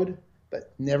get mowed,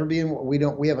 but never being,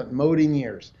 we haven't mowed in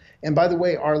years. And by the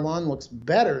way, our lawn looks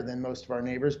better than most of our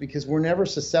neighbors because we're never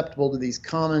susceptible to these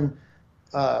common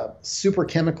super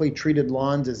chemically treated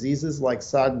lawn diseases like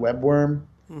sod webworm.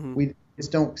 Mm-hmm. We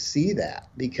just don't see that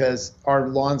because our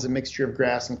lawn's a mixture of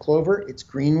grass and clover. It's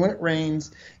green when it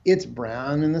rains. It's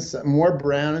brown in the more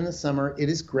brown in the summer. It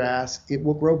is grass. It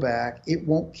will grow back. It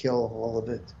won't kill all of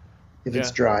it if it's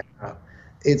dry.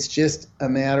 It's just a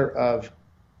matter of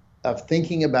of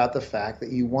thinking about the fact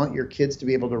that you want your kids to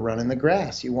be able to run in the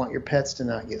grass. You want your pets to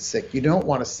not get sick. You don't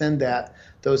want to send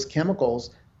those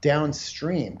chemicals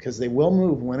downstream, because they will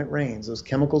move when it rains. Those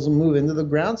chemicals will move into the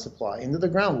ground supply, into the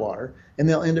groundwater, and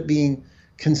they'll end up being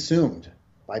consumed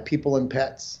by people and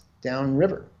pets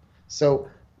downriver. So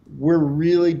we're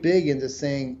really big into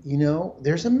saying,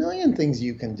 there's a million things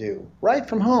you can do right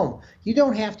from home. You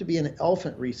don't have to be an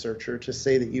elephant researcher to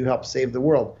say that you help save the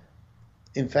world.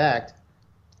 In fact,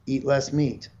 eat less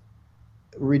meat,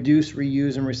 reduce,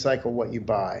 reuse, and recycle what you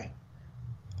buy.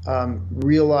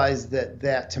 Realize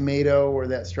that tomato or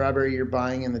that strawberry you're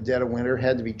buying in the dead of winter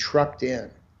had to be trucked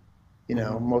in.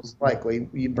 Most likely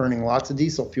you're burning lots of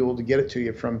diesel fuel to get it to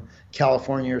you from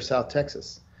California or South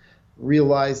Texas.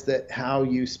 Realize that how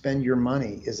you spend your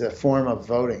money is a form of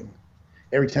voting.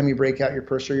 Every time you break out your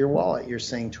purse or your wallet, you're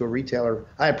saying to a retailer,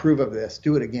 I approve of this,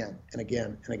 do it again and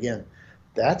again and again.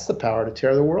 That's the power to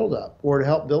tear the world up or to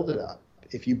help build it up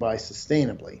if you buy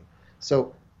sustainably.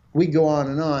 So we go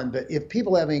on, but if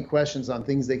people have any questions on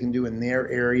things they can do in their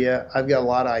area, I've got a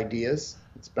lot of ideas.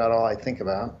 It's about all I think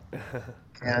about.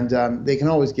 And they can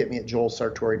always get me at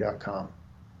joelsartori.com.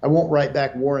 I won't write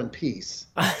back War and Peace.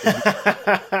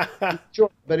 Sure,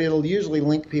 but it'll usually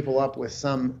link people up with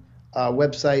some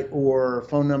website or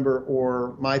phone number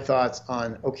or my thoughts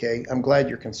on, okay, I'm glad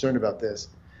you're concerned about this.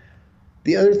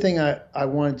 The other thing I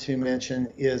wanted to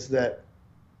mention is that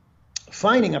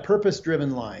finding a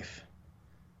purpose-driven life,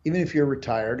 even if you're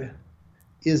retired,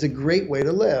 is a great way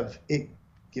to live. It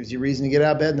gives you reason to get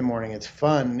out of bed in the morning. It's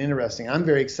fun and interesting. I'm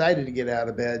very excited to get out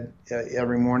of bed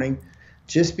every morning,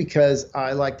 just because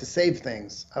I like to save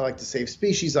things. I like to save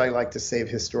species. I like to save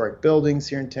historic buildings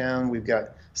here in town. We've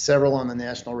got several on the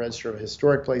National Register of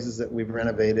Historic Places that we've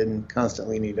renovated and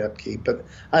constantly need upkeep, but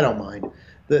I don't mind.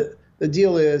 The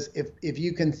deal is, if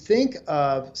you can think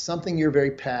of something you're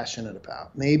very passionate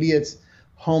about, maybe it's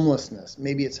homelessness,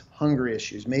 maybe it's hunger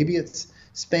issues, maybe it's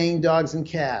spaying dogs and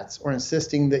cats, or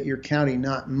insisting that your county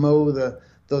not mow the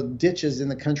ditches in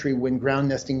the country when ground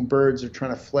nesting birds are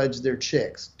trying to fledge their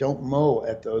chicks. Don't mow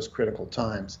at those critical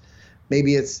times.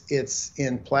 Maybe it's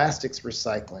in plastics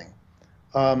recycling.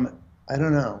 I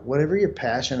don't know. Whatever you're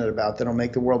passionate about that'll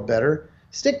make the world better,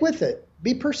 stick with it.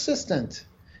 Be persistent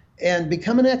and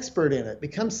become an expert in it.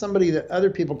 Become somebody that other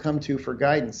people come to for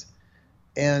guidance.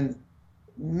 And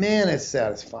man, it's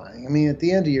satisfying. I mean, at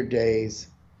the end of your days,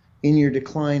 in your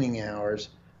declining hours,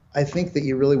 I think that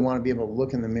you really want to be able to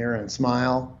look in the mirror and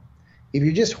smile. If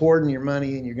you're just hoarding your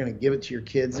money and you're going to give it to your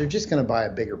kids, they're just going to buy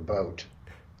a bigger boat.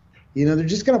 They're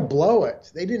just going to blow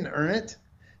it. They didn't earn it.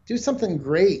 Do something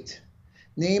great.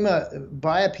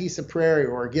 Buy a piece of prairie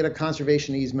or get a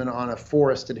conservation easement on a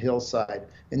forested hillside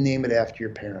and name it after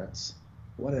your parents.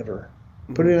 Whatever.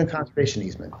 Put it in a conservation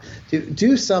easement.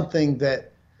 Do something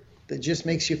that just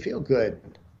makes you feel good.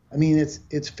 I mean,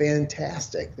 it's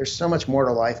fantastic. There's so much more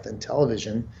to life than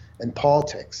television and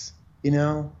politics.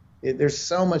 There's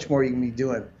so much more you can be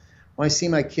doing. When I see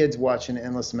my kids watching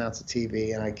endless amounts of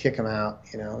TV and I kick them out,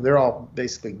 they're all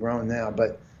basically grown now,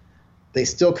 but they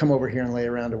still come over here and lay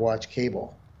around to watch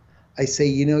cable. I say,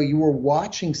 you were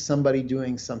watching somebody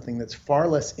doing something that's far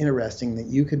less interesting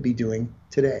than you could be doing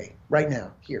today, right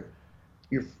now, here.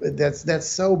 That's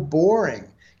so boring.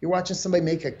 You're watching somebody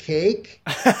make a cake.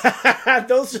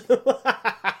 Those.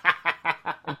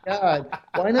 God,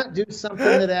 why not do something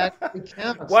that actually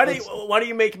counts? Why do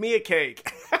you make me a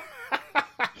cake?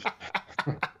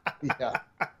 Yeah,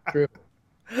 true.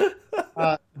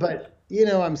 But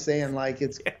I'm saying, like,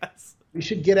 it's. Yes. We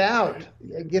should get out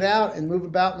and move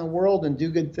about in the world and do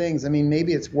good things. I mean,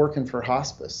 maybe it's working for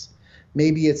hospice.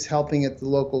 Maybe it's helping at the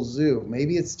local zoo.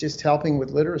 Maybe it's just helping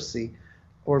with literacy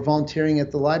or volunteering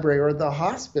at the library or the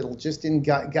hospital, just in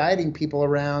guiding people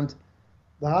around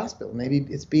the hospital. Maybe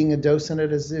it's being a docent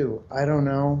at a zoo. I don't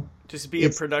know. Just be a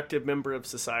productive member of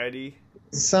society.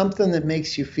 Something that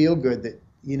makes you feel good that,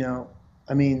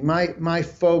 I mean, my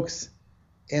folks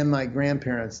and my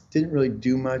grandparents didn't really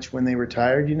do much when they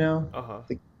retired,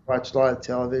 They watched a lot of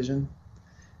television,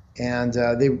 and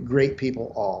they were great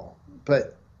people all.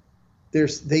 But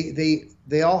they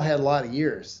all had a lot of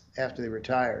years after they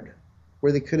retired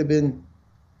where they could have been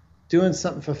doing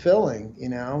something fulfilling,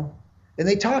 And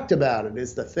they talked about it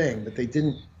is the thing, but they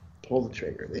didn't pull the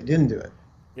trigger. They didn't do it.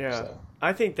 Yeah. So.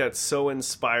 I think that's so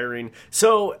inspiring.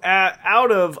 So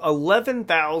out of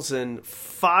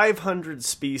 11,500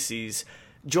 species,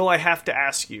 Joel, I have to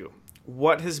ask you,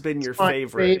 what has been your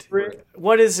favorite?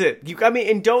 What is it?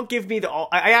 And don't give me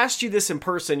I asked you this in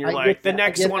person. You're like, the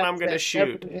next one I'm going to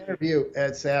shoot. Interview.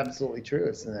 It's absolutely true.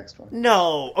 It's the next one.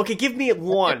 No. Okay, give me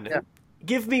one.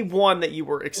 Give me one that you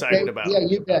were excited about. Yeah,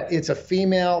 you bet. It's a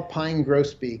female pine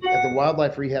grosbeak at the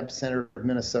Wildlife Rehab Center of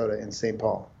Minnesota in St.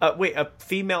 Paul. Wait, a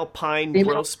female pine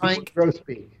Female pine grosbeak?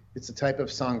 grosbeak. It's a type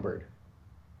of songbird.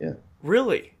 Yeah.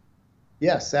 Really?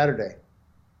 Yeah, Saturday.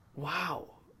 Wow.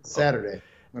 Saturday.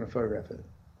 I'm going to photograph it.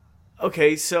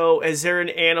 Okay, so is there an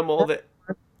animal that...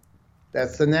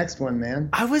 That's the next one, man.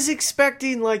 I was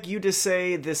expecting like you to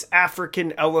say this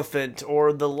African elephant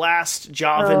or the last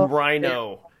Javan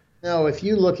rhino. No, if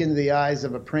you look into the eyes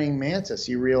of a praying mantis,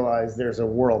 you realize there's a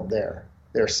world there.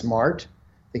 They're smart.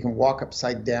 They can walk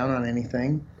upside down on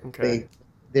anything. Okay.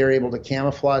 They're able to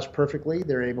camouflage perfectly.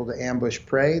 They're able to ambush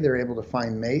prey. They're able to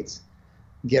find mates,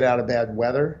 get out of bad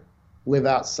weather, live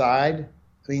outside.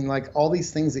 I mean, like all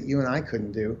these things that you and I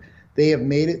couldn't do, they have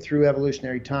made it through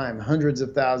evolutionary time, hundreds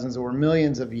of thousands or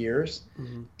millions of years.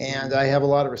 Mm-hmm. And I have a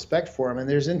lot of respect for them. And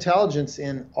there's intelligence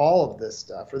in all of this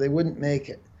stuff, or they wouldn't make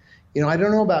it. You know, I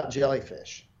don't know about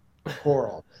jellyfish,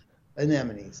 coral,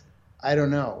 anemones. I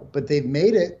don't know. But they've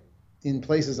made it in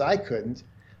places I couldn't.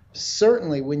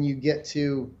 Certainly when you get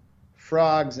to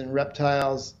frogs and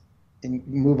reptiles and you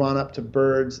move on up to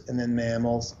birds and then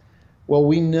mammals, well,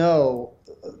 we know,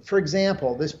 for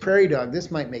example, this prairie dog,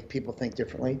 this might make people think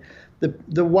differently.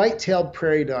 The white-tailed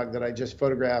prairie dog that I just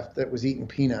photographed that was eating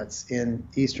peanuts in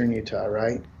eastern Utah,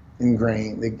 right? In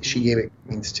grain. She gave it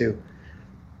grains too.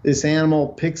 This animal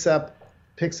picks up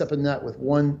a nut with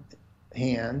one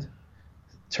hand,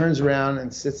 turns around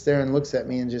and sits there and looks at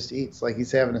me and just eats like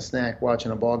he's having a snack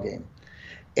watching a ball game.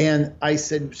 And I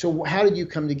said, so how did you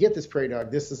come to get this prairie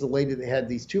dog? This is a lady that had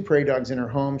these 2 prairie dogs in her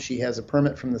home. She has a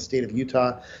permit from the state of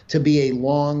Utah to be a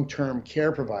long-term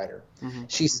care provider. Mm-hmm.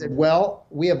 She said, well,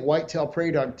 we have whitetail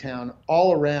prairie dog town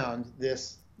all around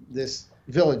this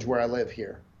village where I live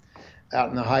here, out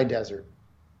in the high desert.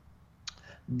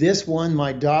 This one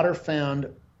my daughter found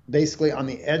basically on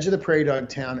the edge of the prairie dog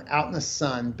town, out in the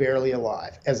sun, barely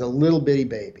alive, as a little bitty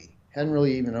baby. Hadn't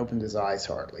really even opened his eyes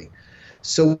hardly.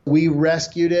 So we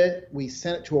rescued it. We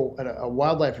sent it to a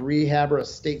wildlife rehabber, a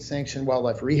state-sanctioned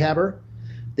wildlife rehabber.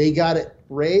 They got it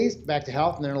raised back to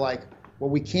health, and they're like,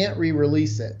 well, we can't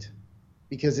re-release it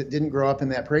because it didn't grow up in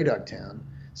that prairie dog town.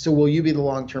 So will you be the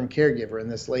long-term caregiver?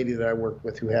 And this lady that I work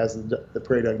with who has the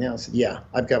prairie dog now said, yeah,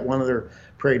 I've got one other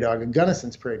prairie dog, a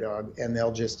Gunnison's prairie dog, and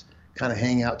they'll just kind of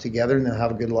hang out together and they'll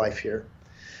have a good life here.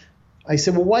 I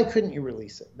said, well, why couldn't you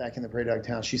release it back in the prairie dog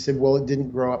town? She said, well, it didn't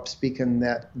grow up speaking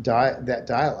that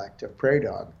dialect of prairie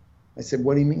dog. I said,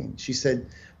 what do you mean? She said,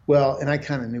 well, and I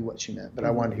kind of knew what she meant, but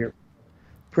I wanted to hear.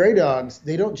 Prairie dogs,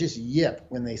 they don't just yip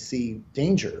when they see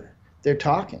danger. They're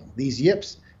talking. These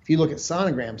yips, if you look at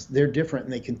sonograms, they're different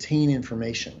and they contain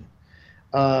information.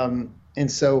 And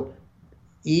so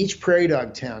each prairie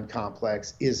dog town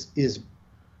complex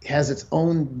has its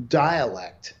own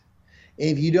dialect.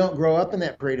 If you don't grow up in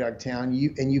that prairie dog town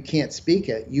and you can't speak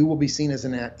it, you will be seen as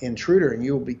an intruder and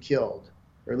you will be killed,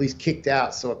 or at least kicked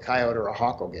out so a coyote or a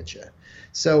hawk will get you.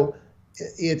 So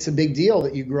it's a big deal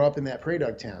that you grow up in that prairie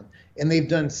dog town. And they've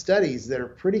done studies that are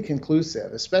pretty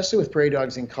conclusive, especially with prairie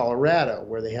dogs in Colorado,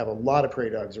 where they have a lot of prairie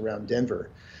dogs around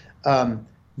Denver,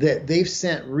 that they've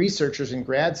sent researchers and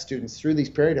grad students through these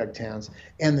prairie dog towns,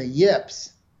 and the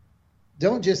yips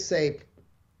don't just say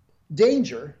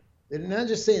danger. They're not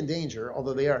just saying danger,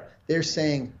 although they're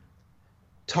saying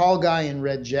tall guy in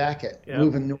red jacket,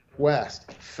 moving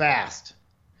northwest, fast.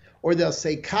 Or they'll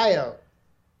say coyote,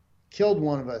 killed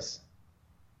one of us,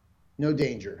 no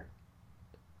danger,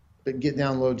 but get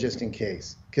down low just in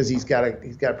case, because he's got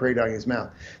a prairie dog in his mouth.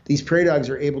 These prairie dogs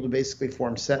are able to basically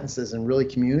form sentences and really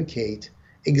communicate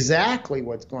exactly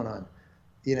what's going on.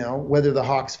 You know, whether the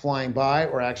hawk's flying by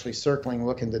or actually circling,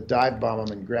 looking to dive bomb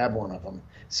them and grab one of them.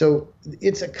 So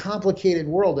it's a complicated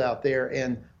world out there,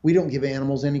 and we don't give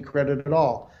animals any credit at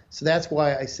all. So that's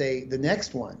why I say the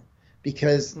next one,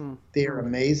 because they're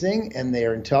amazing and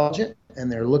they're intelligent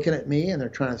and they're looking at me and they're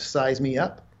trying to size me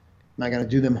up. Am I going to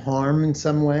do them harm in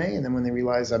some way? And then when they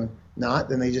realize I'm not,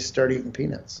 then they just start eating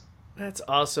peanuts. That's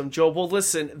awesome, Joel. Well,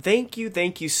 listen, thank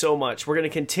you so much. We're going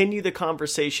to continue the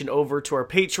conversation over to our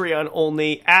Patreon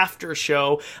only after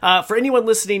show. For anyone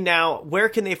listening now, where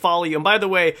can they follow you? And by the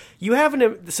way,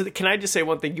 so can I just say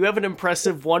one thing? You have an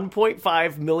impressive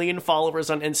 1.5 million followers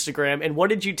on Instagram. And what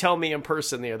did you tell me in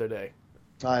person the other day?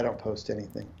 I don't post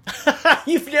anything.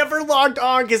 You've never logged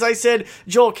on because I said,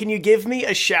 Joel, can you give me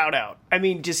a shout out? I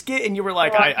mean, and you were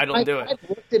like, I don't do it. I've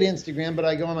looked at Instagram, but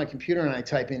I go on my computer and I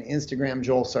type in Instagram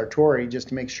Joel Sartore just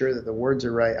to make sure that the words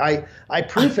are right. I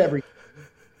proof everything.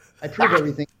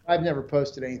 I've never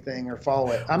posted anything or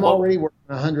follow it. I'm already working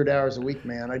 100 hours a week,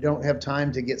 man. I don't have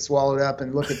time to get swallowed up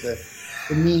and look at the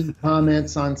mean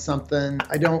comments on something.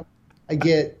 I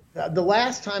The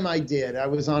last time I did, I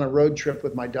was on a road trip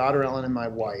with my daughter Ellen and my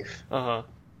wife. Uh-huh.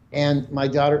 And my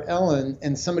daughter Ellen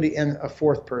and a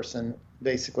fourth person,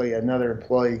 basically another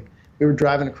employee, we were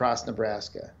driving across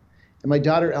Nebraska. And my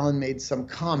daughter Ellen made some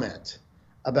comment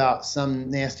about some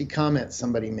nasty comment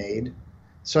somebody made.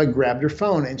 So I grabbed her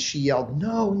phone and she yelled,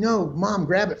 "No, Mom,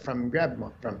 grab it from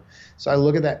him. So I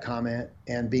look at that comment,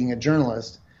 and being a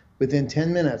journalist, within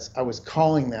 10 minutes, I was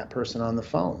calling that person on the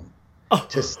phone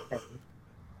to say,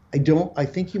 I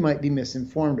think you might be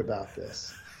misinformed about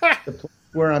this. The place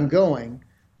where I'm going,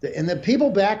 and the people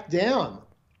backed down.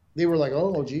 They were like,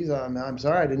 "Oh, geez, I'm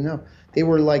sorry, I didn't know." They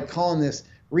were like calling this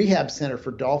rehab center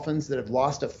for dolphins that have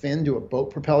lost a fin to a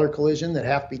boat propeller collision that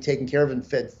have to be taken care of and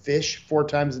fed fish 4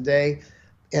 times a day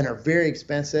and are very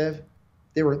expensive.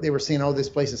 They were saying, "Oh, this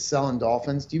place is selling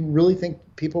dolphins." Do you really think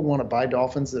people want to buy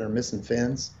dolphins that are missing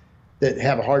fins, that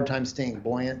have a hard time staying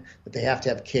buoyant, that they have to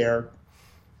have care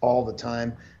all the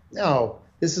time? No,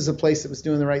 this is a place that was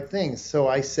doing the right things. So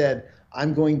I said,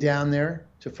 I'm going down there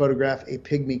to photograph a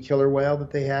pygmy killer whale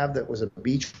that they have that was a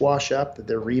beach wash up that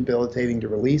they're rehabilitating to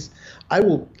release. I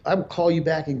will call you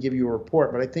back and give you a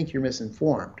report, but I think you're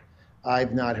misinformed.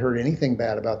 I've not heard anything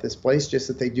bad about this place, just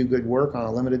that they do good work on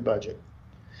a limited budget.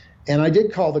 And I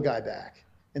did call the guy back,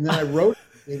 and then I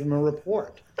gave him a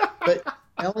report. But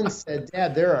Ellen said,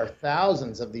 "Dad, there are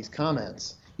thousands of these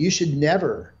comments. You should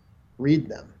never read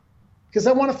them." Because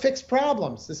I want to fix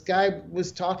problems. This guy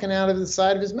was talking out of the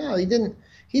side of his mouth.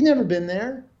 He'd never been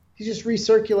there. He's just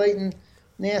recirculating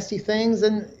nasty things,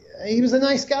 and he was a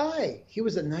nice guy.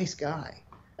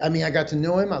 I mean, I got to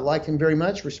know him. I like him very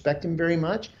much, respect him very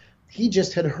much. He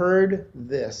just had heard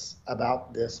this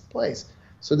about this place.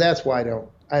 So that's why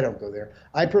I don't go there.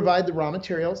 I provide the raw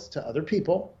materials to other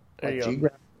people, like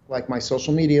Geographic, like my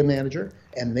social media manager,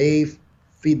 and they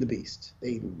feed the beast.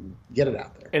 They get it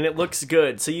out there. And it looks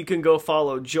good. So you can go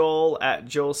follow Joel at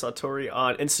Joel Sartore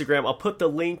on Instagram. I'll put the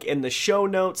link in the show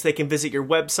notes. They can visit your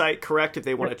website, correct, if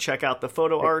they want to check out the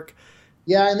photo arc.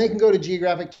 Yeah, and they can go to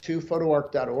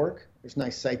geographic2photoarc.org. There's a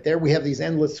nice site there. We have these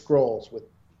endless scrolls with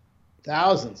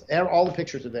thousands. All the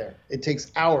pictures are there. It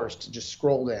takes hours to just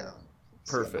scroll down.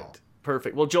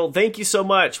 Perfect. Well, Joel, thank you so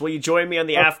much. Will you join me on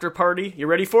the after party? You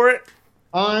ready for it?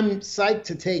 I'm psyched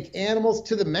to take animals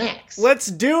to the max. Let's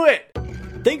do it!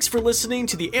 Thanks for listening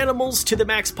to the Animals to the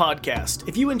Max podcast.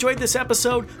 If you enjoyed this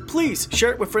episode, please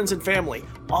share it with friends and family.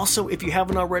 Also, if you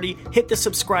haven't already, hit the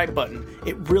subscribe button.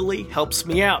 It really helps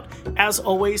me out. As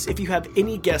always, if you have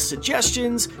any guest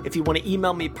suggestions, if you want to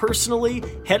email me personally,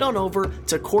 head on over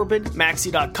to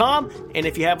CorbinMaxey.com. And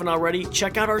if you haven't already,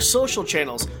 check out our social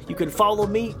channels. You can follow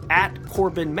me at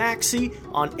Corbin Maxey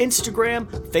on Instagram,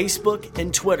 Facebook,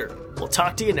 and Twitter. We'll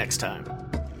talk to you next time.